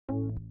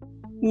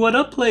What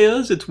up,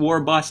 players? It's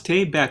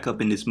WarbossTae back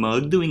up in this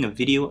mug doing a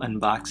video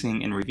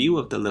unboxing and review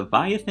of the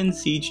Leviathan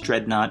Siege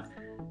Dreadnought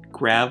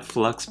Grav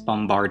Flux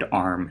Bombard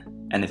arm.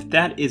 And if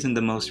that isn't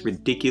the most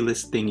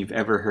ridiculous thing you've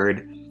ever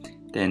heard,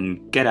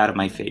 then get out of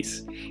my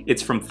face.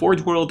 It's from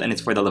Forge World and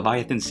it's for the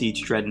Leviathan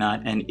Siege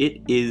Dreadnought, and it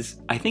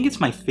is, I think it's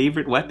my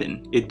favorite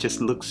weapon. It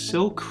just looks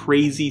so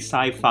crazy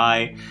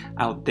sci-fi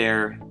out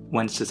there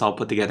once it's all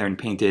put together and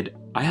painted.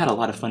 I had a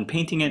lot of fun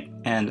painting it,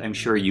 and I'm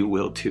sure you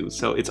will too.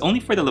 So it's only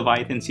for the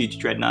Leviathan Siege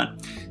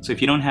Dreadnought. So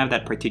if you don't have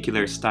that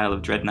particular style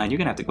of Dreadnought, you're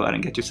gonna have to go out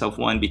and get yourself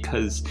one,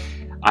 because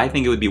I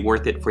think it would be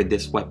worth it for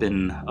this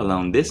weapon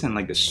alone. This and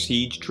like the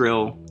Siege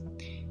Drill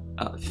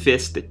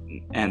fist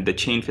and the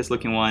chain fist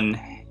looking one,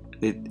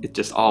 it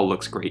just all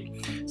looks great.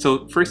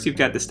 So first you've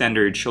got the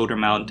standard shoulder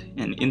mount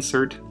and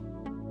insert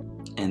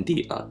and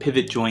the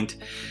pivot joint.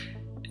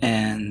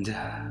 And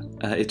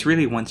it's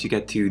really once you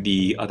get to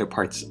the other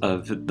parts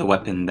of the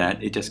weapon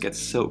that it just gets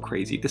so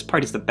crazy. This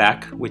part is the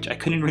back, which I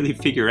couldn't really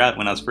figure out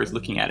when I was first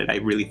looking at it. I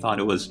really thought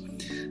it was,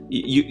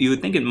 you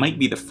would think it might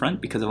be the front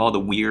because of all the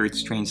weird,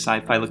 strange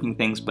sci-fi looking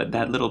things, but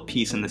that little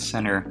piece in the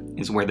center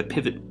is where the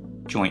pivot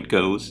joint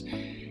goes.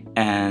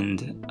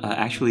 And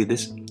actually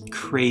this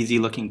crazy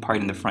looking part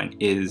in the front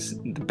is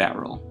the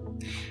barrel.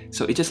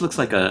 So it just looks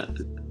like a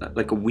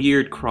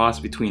weird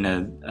cross between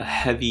a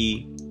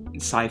heavy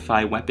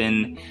sci-fi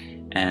weapon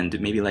and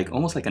maybe like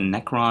almost like a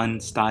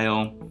Necron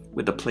style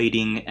with the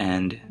plating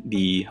and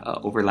the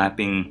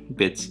overlapping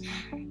bits.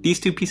 These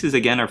two pieces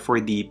again are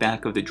for the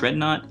back of the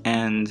Dreadnought,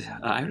 and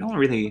I don't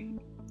really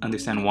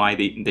understand why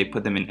they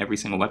put them in every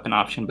single weapon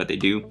option, but they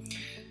do.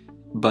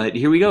 But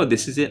here we go.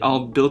 This is it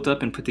all built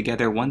up and put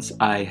together once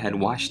I had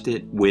washed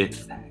it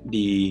with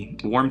the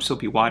warm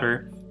soapy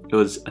water. It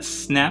was a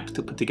snap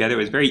to put together. It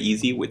was very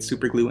easy with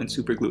super glue and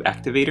super glue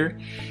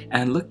activator.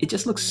 And look, it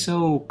just looks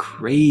so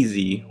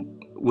crazy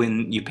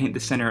when you paint the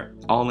center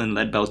all in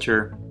lead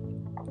belcher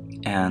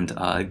and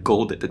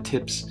gold at the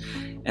tips.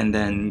 And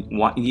then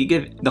you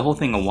give the whole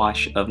thing a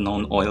wash of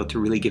Nuln Oil to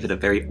really give it a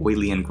very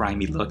oily and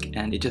grimy look.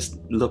 And it just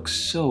looks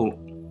so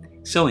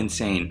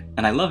insane,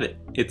 and I love it.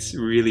 It's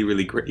really,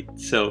 really great.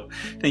 So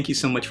thank you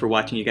so much for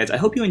watching, you guys. I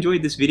hope you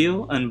enjoyed this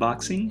video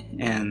unboxing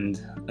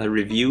and a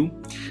review.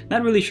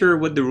 Not really sure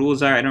what the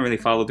rules are. I don't really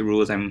follow the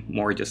rules. I'm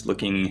more just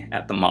looking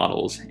at the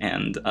models,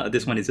 and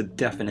this one is a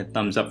definite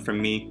thumbs up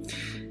from me.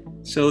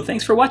 So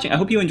thanks for watching. I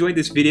hope you enjoyed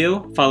this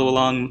video. Follow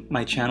along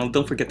my channel.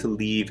 Don't forget to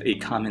leave a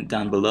comment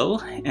down below,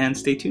 and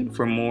stay tuned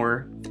for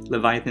more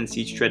Leviathan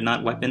Siege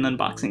Dreadnought weapon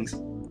unboxings.